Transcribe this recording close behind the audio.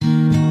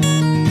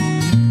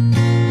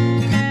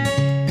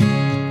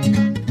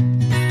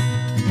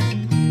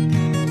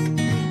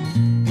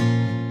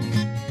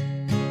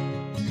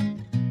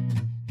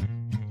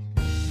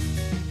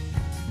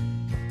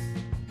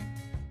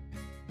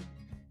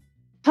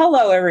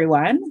Hello,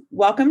 everyone.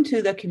 Welcome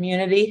to the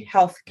Community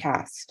Health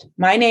Cast.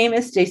 My name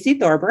is Stacey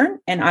Thorburn,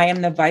 and I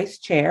am the Vice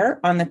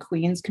Chair on the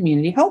Queen's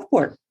Community Health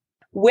Board.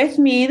 With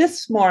me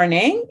this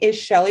morning is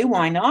Shelley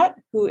Wynot,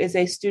 who is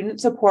a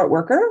student support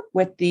worker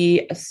with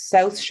the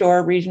South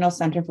Shore Regional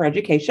Center for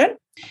Education.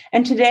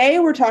 And today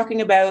we're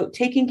talking about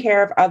taking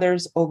care of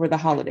others over the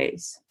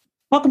holidays.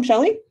 Welcome,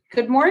 Shelley.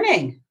 Good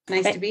morning.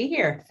 Nice to be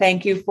here.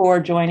 Thank you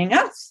for joining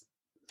us.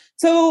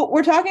 So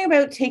we're talking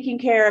about taking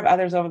care of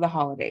others over the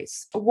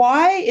holidays.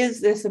 Why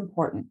is this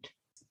important?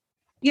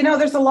 You know,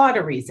 there's a lot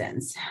of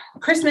reasons.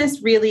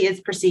 Christmas really is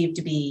perceived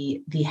to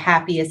be the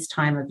happiest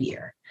time of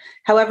year.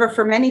 However,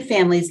 for many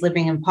families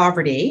living in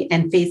poverty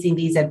and facing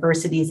these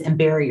adversities and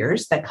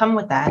barriers that come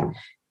with that,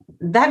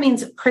 that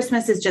means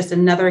Christmas is just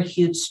another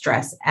huge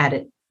stress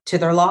added to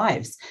their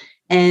lives.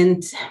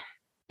 And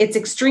it's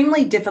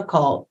extremely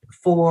difficult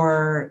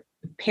for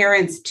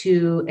parents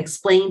to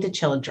explain to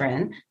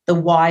children the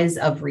whys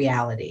of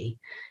reality.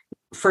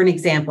 For an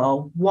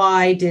example,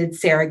 why did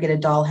Sarah get a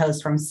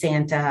dollhouse from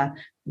Santa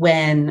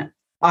when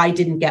I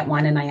didn't get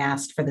one and I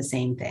asked for the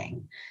same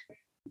thing?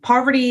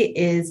 Poverty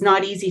is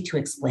not easy to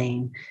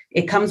explain.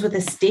 It comes with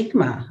a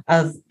stigma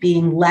of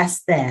being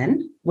less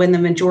than when the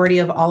majority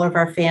of all of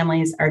our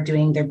families are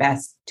doing their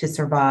best to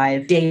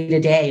survive day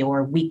to day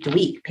or week to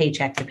week,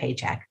 paycheck to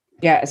paycheck.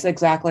 Yes,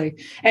 exactly.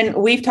 And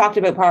we've talked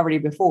about poverty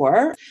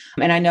before.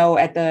 And I know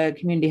at the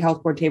Community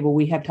Health Board table,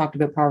 we have talked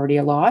about poverty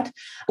a lot.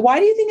 Why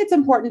do you think it's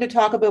important to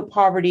talk about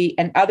poverty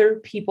and other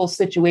people's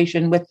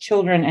situation with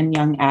children and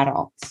young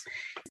adults?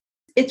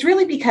 It's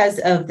really because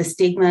of the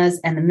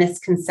stigmas and the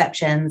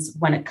misconceptions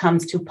when it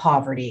comes to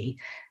poverty.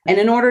 And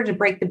in order to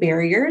break the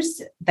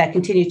barriers that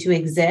continue to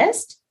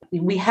exist,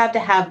 we have to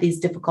have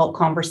these difficult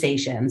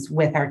conversations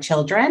with our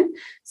children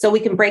so we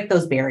can break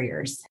those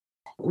barriers.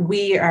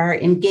 We are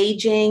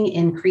engaging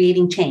in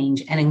creating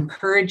change and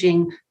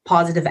encouraging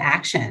positive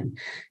action.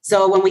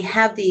 So when we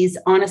have these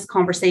honest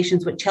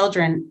conversations with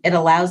children, it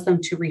allows them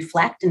to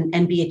reflect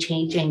and be a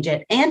change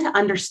agent and to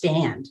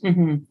understand.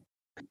 Mm-hmm.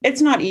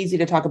 It's not easy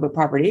to talk about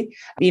poverty,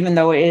 even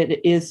though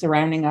it is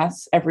surrounding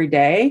us every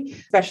day,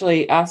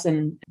 especially us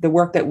and the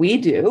work that we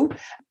do.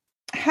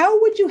 How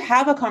would you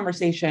have a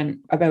conversation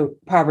about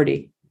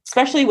poverty,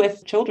 especially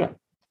with children?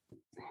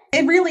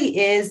 It really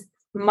is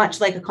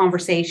much like a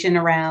conversation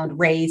around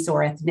race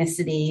or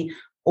ethnicity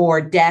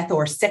or death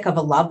or sick of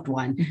a loved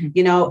one. Mm-hmm.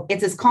 You know,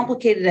 it's as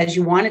complicated as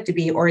you want it to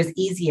be or as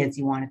easy as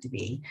you want it to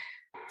be.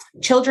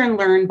 Children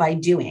learn by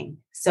doing.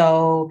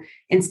 So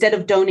instead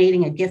of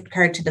donating a gift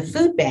card to the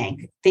food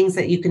bank, things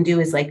that you can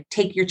do is like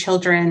take your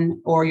children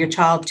or your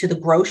child to the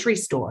grocery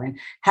store and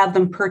have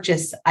them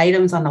purchase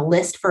items on a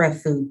list for a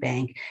food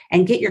bank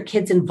and get your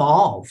kids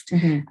involved.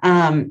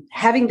 Mm-hmm.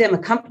 Having them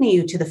accompany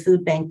you to the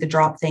food bank to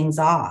drop things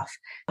off.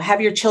 Have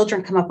your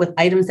children come up with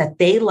items that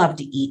they love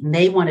to eat and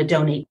they want to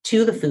donate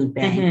to the food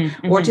bank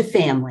mm-hmm. or to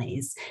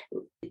families.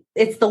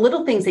 It's the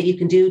little things that you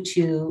can do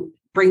to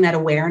bring that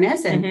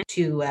awareness and mm-hmm.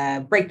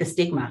 to break the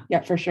stigma. Yeah,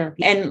 for sure.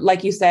 And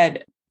like you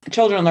said,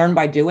 children learn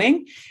by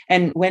doing.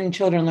 And when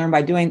children learn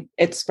by doing,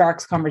 it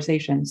sparks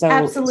conversation. So,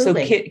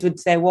 absolutely. So kids would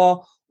say,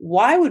 well,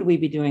 why would we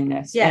be doing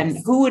this? Yes.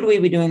 And who would we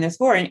be doing this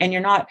for? And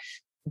you're not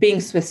being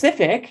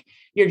specific.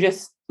 You're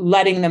just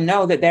letting them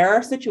know that there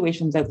are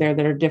situations out there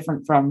that are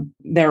different from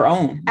their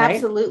own. Right?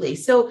 Absolutely.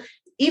 So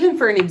even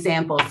for an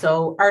example,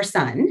 so our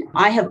son,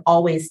 I have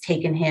always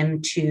taken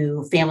him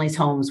to families'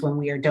 homes when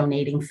we are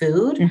donating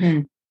food.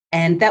 Mm-hmm.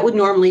 And that would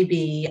normally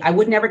be, I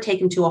would never take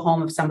him to a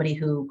home of somebody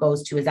who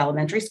goes to his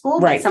elementary school,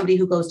 right. But somebody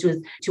who goes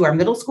to our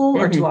middle school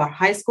mm-hmm. or to our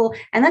high school.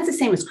 And that's the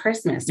same as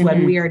Christmas mm-hmm.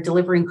 when we are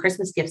delivering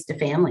Christmas gifts to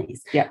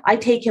families. Yeah. I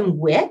take him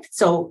with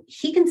so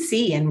he can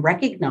see and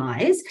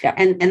recognize, yeah.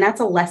 and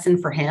that's a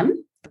lesson for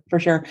him. For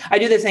sure. I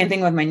do the same thing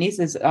with my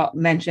nieces,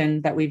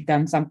 mention that we've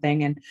done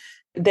something and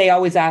they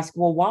always ask,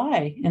 well,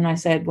 why? And I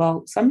said,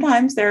 well,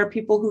 sometimes there are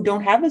people who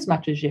don't have as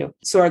much as you.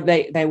 So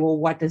they well,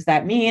 what does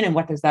that mean? And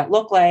what does that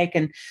look like?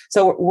 And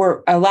so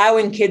we're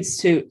allowing kids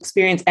to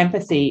experience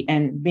empathy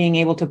and being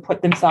able to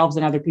put themselves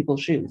in other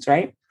people's shoes,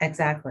 right?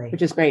 Exactly.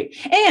 Which is great.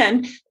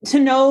 And to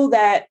know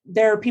that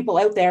there are people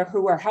out there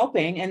who are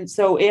helping. And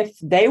so if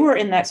they were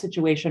in that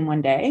situation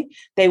one day,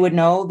 they would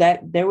know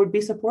that there would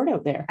be support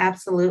out there.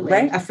 Absolutely.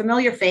 Right? A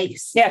familiar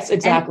face. Yes,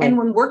 exactly. And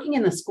when working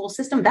in the school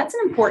system, that's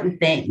an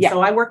important thing. Yeah.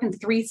 So I work in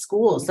 3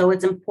 schools. So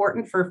it's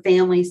important for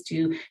families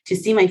to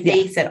see my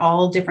face at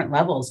all different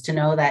levels, to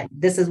know that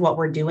this is what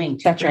we're doing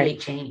to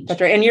create change.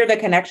 That's right. And you're the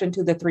connection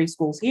to the 3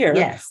 schools here,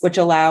 yes. which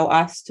allow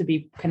us to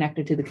be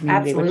connected to the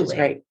community, Absolutely. Which is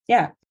great.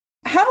 Yeah.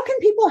 How can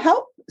people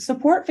help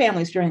support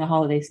families during the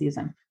holiday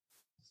season?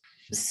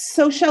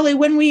 So, Shelley,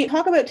 when we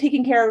talk about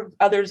taking care of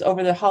others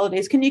over the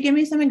holidays, can you give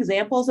me some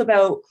examples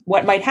about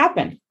what might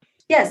happen?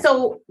 Yeah.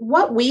 So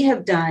what we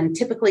have done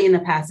typically in the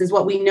past is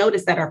what we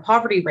noticed that our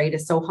poverty rate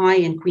is so high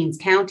in Queens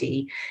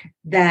County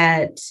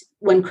that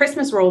when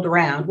Christmas rolled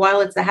around,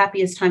 while it's the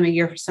happiest time of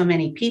year for so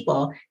many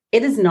people,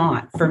 it is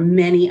not for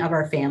many of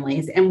our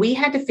families. And we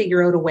had to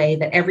figure out a way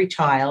that every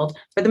child,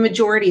 or the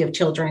majority of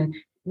children,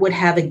 would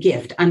have a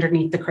gift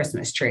underneath the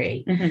Christmas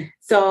tree. Mhm.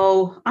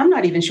 So I'm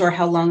not even sure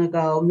how long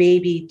ago,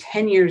 maybe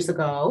 10 years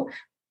ago,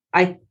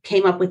 I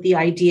came up with the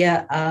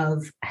idea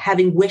of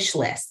having wish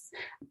lists,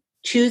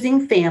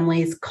 choosing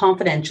families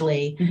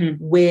confidentially Mhm.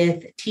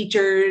 with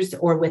teachers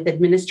or with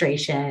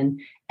administration,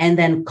 and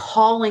then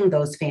calling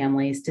those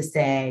families to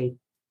say,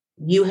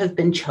 you have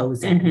been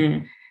chosen.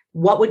 Mhm.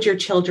 What would your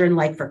children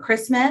like for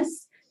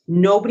Christmas?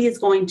 Nobody is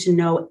going to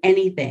know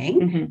anything,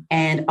 Mhm.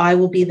 and I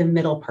will be the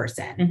middle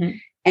person. Mhm.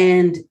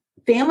 And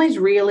families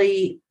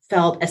really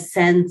felt a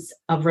sense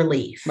of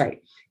relief.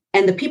 Right.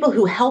 And the people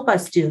who help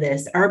us do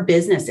this are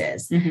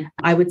businesses. Mhm.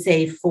 I would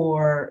say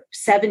for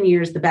 7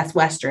 years, the Best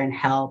Western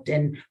helped.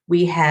 And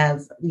we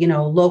have,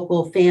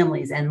 local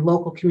families and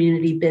local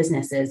community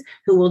businesses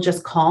who will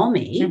just call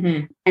me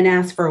Mhm. and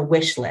ask for a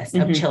wish list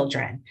of Mhm.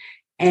 children.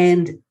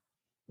 And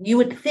you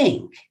would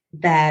think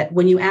that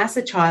when you ask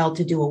a child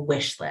to do a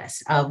wish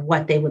list of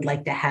what they would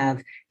like to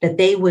have, that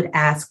they would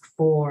ask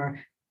for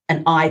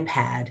an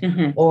iPad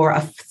Mhm. or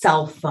a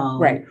cell phone,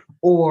 Right.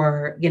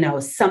 or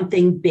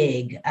something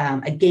big,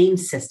 a game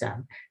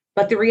system.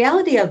 But the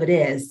reality of it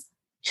is,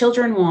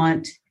 children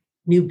want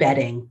new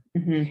bedding.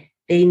 Mhm.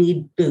 They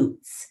need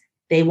boots.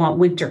 They want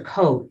winter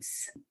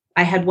coats.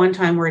 I had one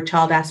time where a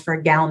child asked for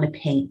a gallon of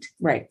paint,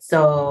 Right.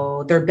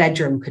 so their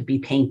bedroom could be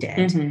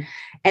painted. Mhm.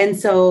 And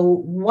so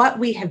what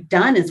we have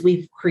done is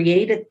we've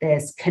created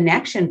this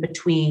connection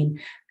between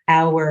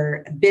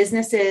our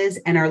businesses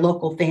and our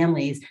local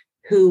families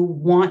who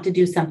want to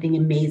do something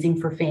amazing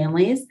for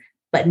families,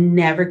 but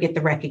never get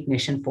the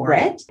recognition for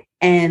Right. it.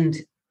 And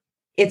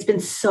it's been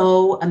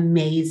so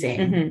amazing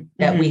Mhm.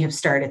 that Mhm. we have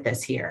started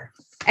this here.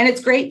 And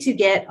it's great to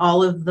get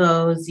all of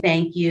those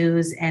thank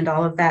yous and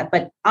all of that,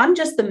 but I'm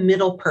just the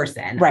middle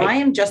person. Right. I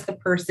am just the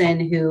person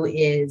who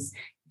is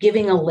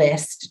giving a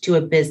list to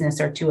a business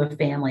or to a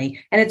family.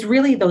 And it's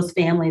really those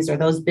families or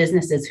those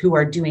businesses who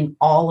are doing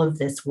all of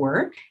this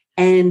work.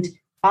 And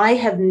I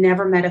have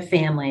never met a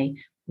family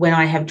when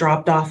I have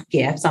dropped off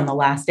gifts on the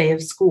last day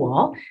of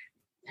school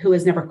who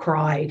has never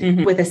cried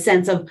Mhm. with a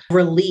sense of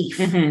relief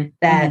Mhm.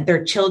 that Mhm.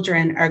 their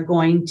children are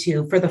going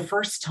to, for the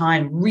first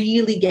time,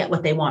 really get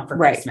what they want for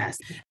Right. Christmas.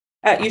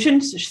 You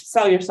shouldn't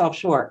sell yourself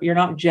short. You're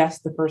not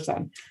just the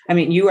person. I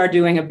mean, you are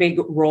doing a big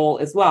role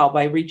as well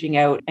by reaching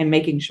out and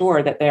making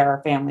sure that there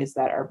are families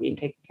that are being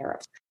taken care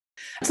of.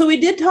 So we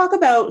did talk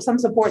about some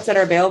supports that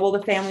are available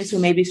to families who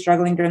may be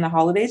struggling during the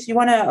holidays. You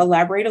want to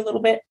elaborate a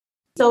little bit?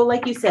 So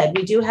like you said,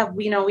 we do have,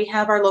 we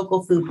have our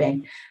local food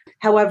bank.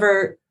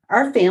 However,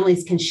 our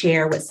families can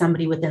share with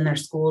somebody within their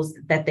schools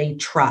that they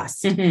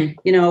trust.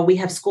 Mhm. We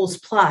have Schools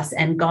Plus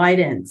and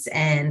guidance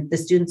and the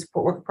student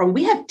support work program.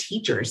 We have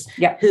teachers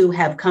Yeah. who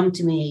have come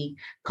to me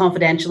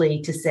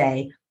confidentially to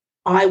say,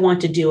 I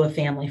want to do a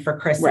family for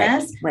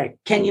Christmas. Right.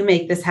 Can you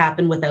make this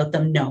happen without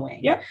them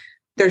knowing? Yep.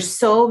 There's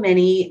so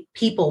many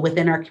people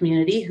within our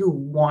community who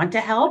want to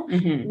help.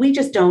 Mhm. We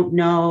just don't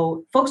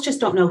know, folks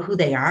just don't know who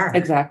they are.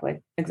 Exactly.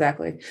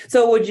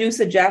 So would you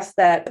suggest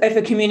that if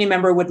a community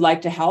member would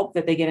like to help,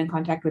 that they get in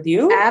contact with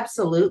you?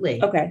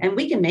 Absolutely. Okay. And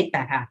we can make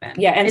that happen.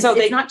 Yeah. And so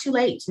it's not too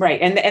late.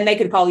 Right. And they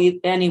could call you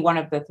any one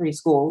of the 3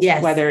 schools,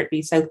 Yes. whether it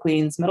be South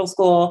Queens Middle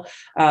School,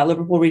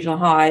 Liverpool Regional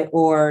High,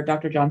 or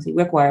Dr. John C.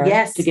 Wickwire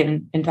Yes. to get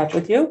in touch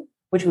with you,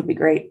 which would be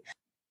great.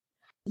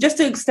 Just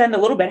to extend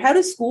a little bit, how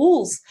do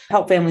schools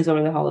help families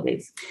over the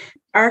holidays?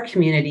 Our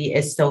community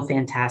is so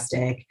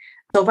fantastic.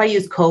 So if I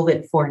use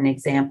COVID for an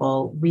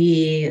example,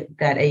 we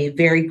got a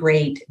very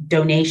great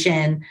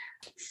donation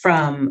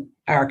from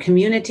our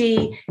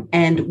community,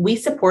 and we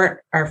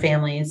support our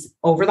families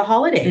over the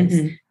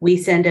holidays. Mhm. We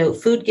send out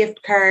food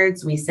gift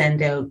cards. We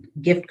send out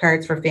gift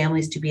cards for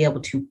families to be able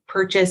to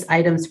purchase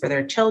items for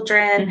their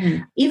children.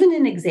 Mhm. Even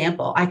an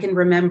example, I can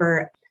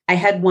remember I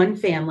had one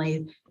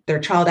family, their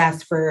child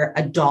asked for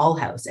a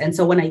dollhouse. And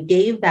so when I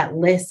gave that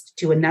list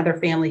to another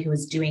family who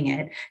was doing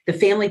it, the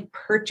family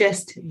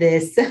purchased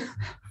this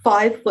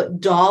 5-foot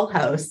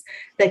dollhouse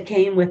that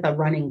came with a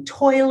running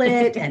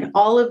toilet and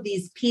all of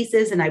these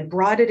pieces. And I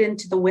brought it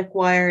into the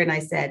Wickwire and I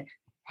said,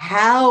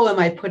 how am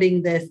I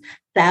putting this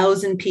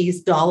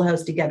 1,000-piece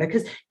dollhouse together?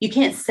 Because you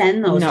can't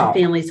send those No. to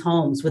families'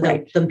 homes without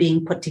Right. them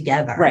being put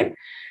together. Right.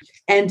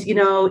 And,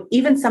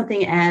 even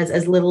something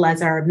as little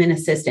as our admin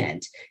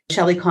assistant,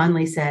 Shelley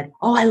Conley said,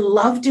 oh, I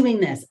love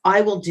doing this.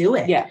 I will do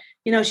it. Yeah.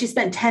 She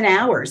spent 10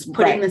 hours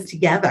putting Right. this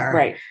together.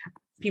 Right.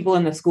 People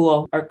in the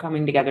school are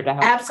coming together to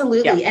help.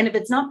 Absolutely. Yeah. And if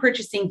it's not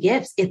purchasing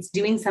gifts, it's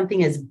doing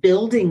something as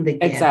building the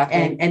gift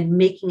Exactly. and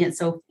making it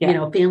so,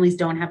 Yeah. families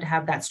don't have to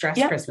have that stress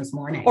Yeah. Christmas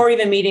morning. Or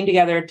even meeting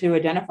together to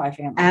identify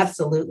families.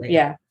 Absolutely.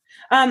 Yeah.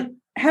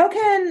 How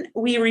can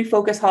we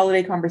refocus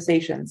holiday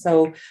conversations?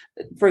 So,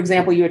 for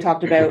example, you had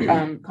talked about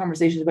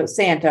conversations about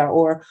Santa,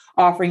 or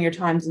offering your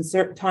time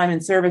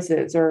and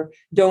services, or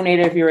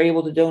donate if you're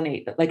able to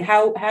donate. Like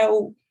how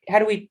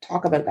do we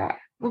talk about that?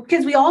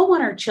 Because we all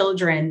want our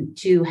children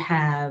to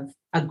have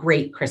a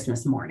great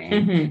Christmas morning.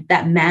 Mhm.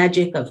 That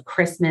magic of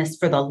Christmas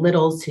for the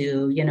littles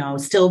who,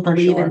 still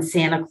believe in sure.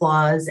 Santa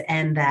Claus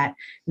and that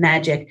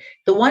magic.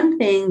 The one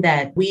thing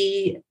that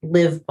we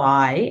live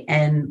by,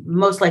 and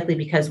most likely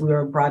because we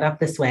were brought up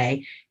this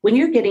way, when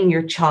you're getting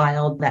your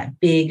child that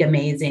big,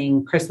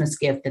 amazing Christmas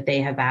gift that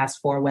they have asked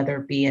for, whether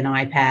it be an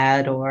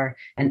iPad or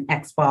an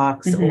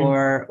Xbox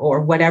Mhm.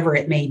 or whatever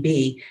it may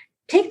be,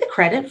 take the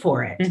credit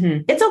for it.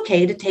 Mhm. It's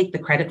okay to take the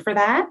credit for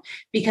that,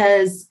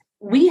 because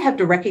we have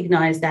to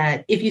recognize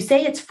that if you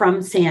say it's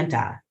from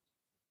Santa,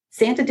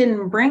 Santa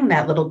didn't bring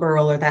that little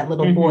girl or that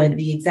little boy Mhm.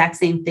 the exact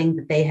same thing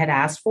that they had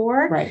asked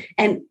for. Right.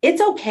 And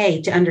it's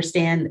okay to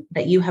understand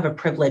that you have a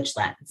privileged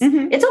lens.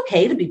 Mhm. It's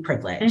okay to be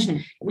privileged.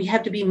 Mhm. We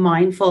have to be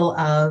mindful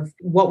of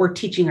what we're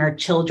teaching our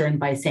children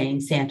by saying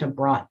Santa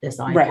brought this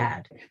iPad.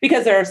 Right.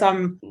 Because there are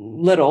some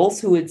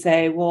littles who would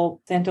say, well,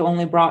 Santa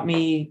only brought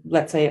me,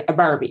 let's say, a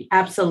Barbie.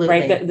 Absolutely.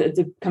 Right.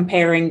 The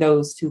comparing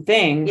those two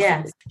things.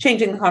 Yes.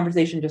 Changing the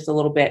conversation just a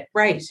little bit.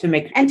 Right. To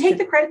make and take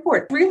the credit for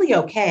it. Really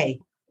okay.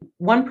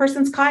 One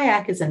person's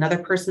kayak is another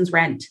person's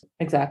rent.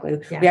 Exactly.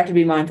 Yeah. We have to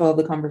be mindful of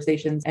the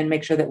conversations and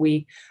make sure that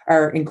we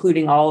are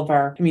including all of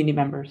our community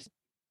members.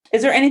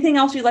 Is there anything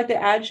else you'd like to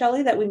add,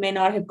 Shelley, that we may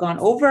not have gone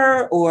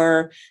over,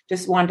 or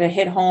just want to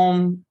hit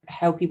home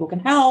how people can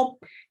help?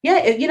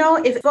 Yeah,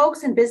 if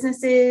folks and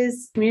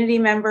businesses, community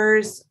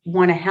members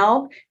want to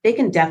help, they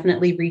can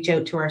definitely reach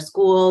out to our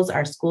schools.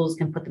 Our schools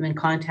can put them in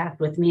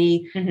contact with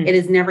me. Mhm. It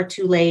is never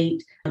too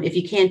late. If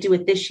you can't do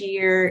it this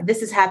year,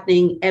 this is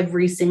happening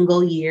every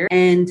single year.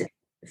 And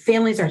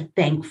families are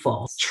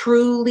thankful,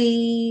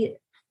 truly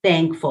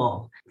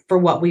thankful for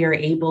what we are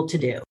able to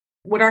do,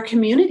 what our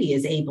community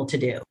is able to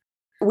do.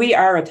 We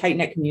are a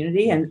tight-knit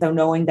community. And so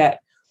knowing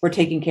that we're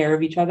taking care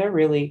of each other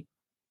really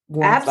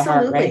warms the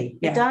heart, right?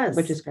 It does.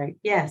 Which is great.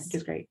 Yes. Which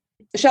is great.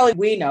 Shelley,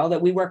 we know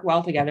that we work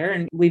well together,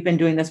 and we've been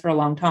doing this for a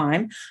long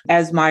time.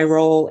 As my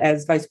role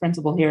as vice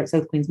principal here at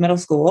South Queens Middle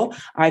School,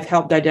 I've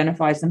helped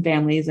identify some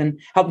families and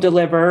help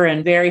deliver,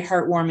 and very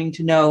heartwarming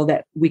to know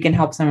that we can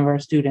help some of our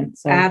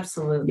students. So,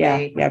 absolutely.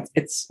 Yeah,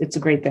 it's a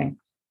great thing.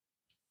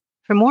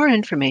 For more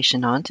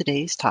information on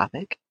today's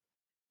topic,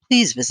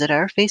 please visit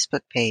our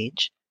Facebook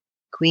page,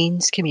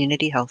 Queens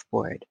Community Health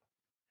Board,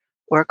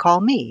 or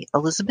call me,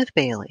 Elizabeth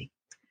Bailey,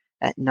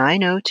 at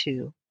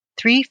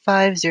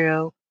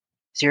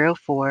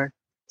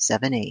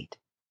 902-350-0478.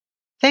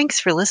 Thanks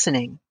for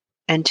listening,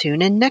 and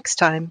tune in next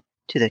time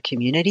to the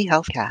Community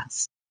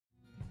Healthcast.